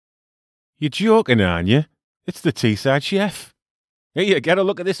You're joking, aren't you? It's the Teesside Chef. Here, get a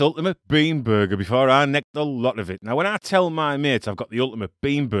look at this ultimate bean burger before I neck the lot of it. Now, when I tell my mates I've got the ultimate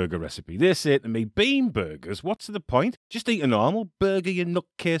bean burger recipe, they say to me, bean burgers? What's the point? Just eat a normal burger, you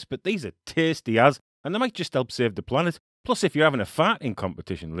nutcase, but these are tasty as, and they might just help save the planet. Plus, if you're having a farting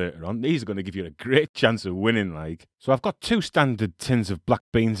competition later on, these are going to give you a great chance of winning, like. So I've got 2 standard tins of black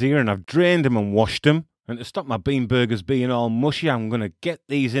beans here, and I've drained them and washed them. And to stop my bean burgers being all mushy, I'm going to get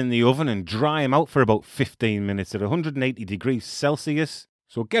these in the oven and dry them out for about 15 minutes at 180 degrees Celsius.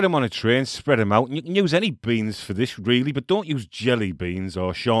 So get them on a tray and spread them out. And you can use any beans for this, really, but don't use jelly beans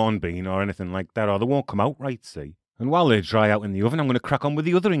or Sean bean or anything like that, or they won't come out right, see. And while they dry out in the oven, I'm going to crack on with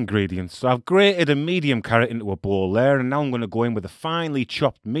the other ingredients. So I've grated a medium carrot into a bowl there, and now I'm going to go in with a finely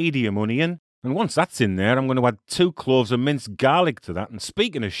chopped medium onion. And once that's in there, I'm going to add 2 cloves of minced garlic to that. And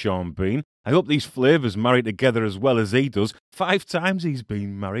speaking of Sean Bean, I hope these flavours marry together as well as he does. 5 times he's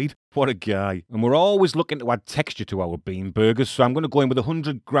been married. What a guy. And we're always looking to add texture to our bean burgers, so I'm going to go in with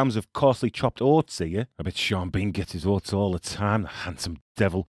 100 grams of coarsely chopped oats here. I bet Sean Bean gets his oats all the time, the handsome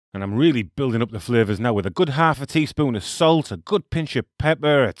devil. And I'm really building up the flavours now with a good half a teaspoon of salt, a good pinch of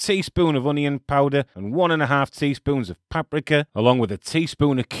pepper, a teaspoon of onion powder, and 1.5 teaspoons of paprika, along with a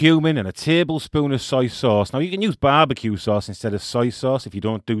teaspoon of cumin and a tablespoon of soy sauce. Now, you can use barbecue sauce instead of soy sauce if you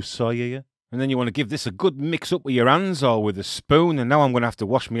don't do soy here. And then you want to give this a good mix up with your hands or with a spoon. And now I'm going to have to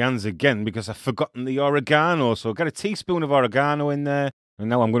wash my hands again because I've forgotten the oregano. So get a teaspoon of oregano in there. And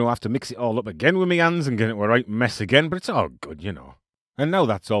now I'm going to have to mix it all up again with my hands and get it a right mess again. But it's all good, you know. And now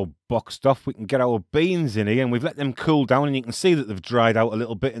that's all boxed off, we can get our beans in here, and we've let them cool down, and you can see that they've dried out a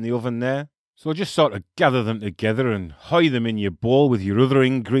little bit in the oven there. So just sort of gather them together and hoy them in your bowl with your other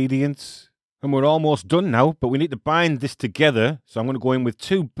ingredients. And we're almost done now, but we need to bind this together. So I'm going to go in with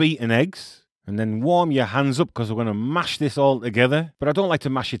 2 beaten eggs, and then warm your hands up because we're going to mash this all together. But I don't like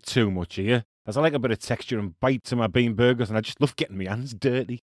to mash it too much here, as I like a bit of texture and bite to my bean burgers, and I just love getting my hands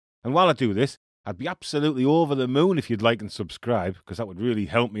dirty. And while I do this, I'd be absolutely over the moon if you'd like and subscribe, because that would really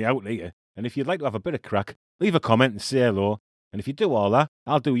help me out here. And if you'd like to have a bit of crack, leave a comment and say hello. And if you do all that,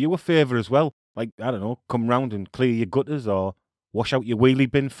 I'll do you a favour as well. Like, I don't know, come round and clear your gutters or wash out your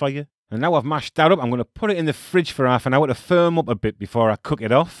wheelie bin for you. And now I've mashed that up, I'm going to put it in the fridge for half an hour to firm up a bit before I cook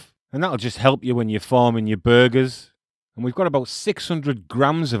it off. And that'll just help you when you're forming your burgers. And we've got about 600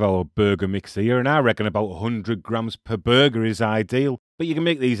 grams of our burger mix here, and I reckon about 100 grams per burger is ideal. But you can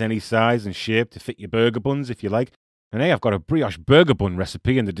make these any size and shape to fit your burger buns if you like. And hey, I've got a brioche burger bun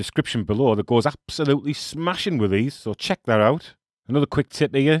recipe in the description below that goes absolutely smashing with these, so check that out. Another quick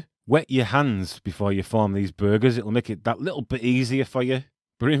tip here, wet your hands before you form these burgers. It'll make it that little bit easier for you.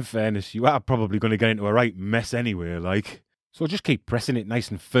 But in fairness, you are probably going to get into a right mess anyway, like. So just keep pressing it nice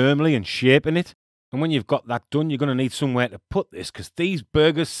and firmly and shaping it. And when you've got that done, you're going to need somewhere to put this, because these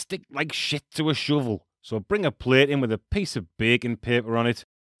burgers stick like shit to a shovel. So bring a plate in with a piece of baking paper on it,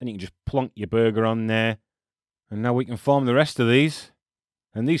 and you can just plonk your burger on there. And now we can form the rest of these.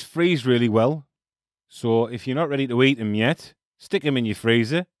 And these freeze really well. So if you're not ready to eat them yet, stick them in your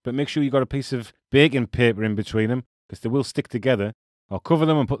freezer, but make sure you've got a piece of baking paper in between them, because they will stick together. Or cover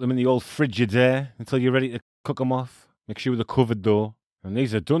them and put them in the old Frigidaire until you're ready to cook them off. Make sure they're covered though. And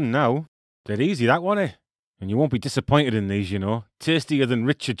these are done now. Dead easy, that one, eh? And you won't be disappointed in these, you know. Tastier than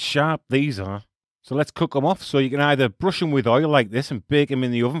Richard Sharp, these are. So let's cook them off. So you can either brush them with oil like this and bake them in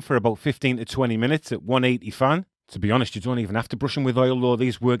the oven for about 15 to 20 minutes at 180 fan. To be honest, you don't even have to brush them with oil, though.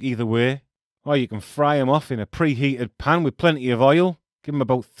 These work either way. Or you can fry them off in a preheated pan with plenty of oil. Give them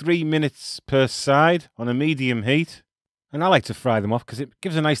about 3 minutes per side on a medium heat. And I like to fry them off because it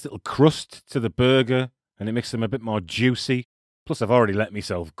gives a nice little crust to the burger and it makes them a bit more juicy. Plus, I've already let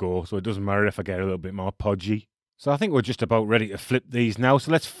myself go, so it doesn't matter if I get a little bit more podgy. So I think we're just about ready to flip these now.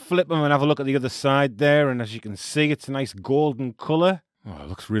 So let's flip them and have a look at the other side there. And as you can see, it's a nice golden colour. Oh, it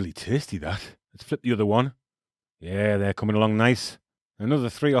looks really tasty, that. Let's flip the other one. Yeah, they're coming along nice. Another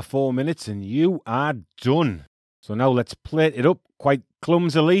 3 or 4 minutes and you are done. So now let's plate it up quite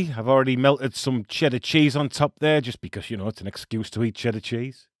clumsily. I've already melted some cheddar cheese on top there just because, you know, it's an excuse to eat cheddar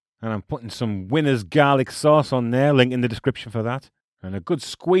cheese. And I'm putting some Winner's garlic sauce on there, link in the description for that. And a good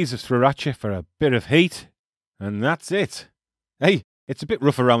squeeze of sriracha for a bit of heat. And that's it. Hey, it's a bit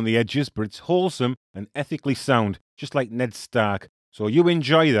rough around the edges, but it's wholesome and ethically sound, just like Ned Stark. So you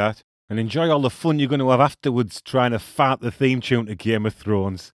enjoy that, and enjoy all the fun you're going to have afterwards trying to fart the theme tune to Game of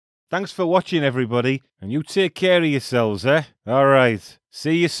Thrones. Thanks for watching, everybody, and you take care of yourselves, eh? Alright,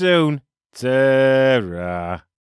 see you soon. Ta-ra.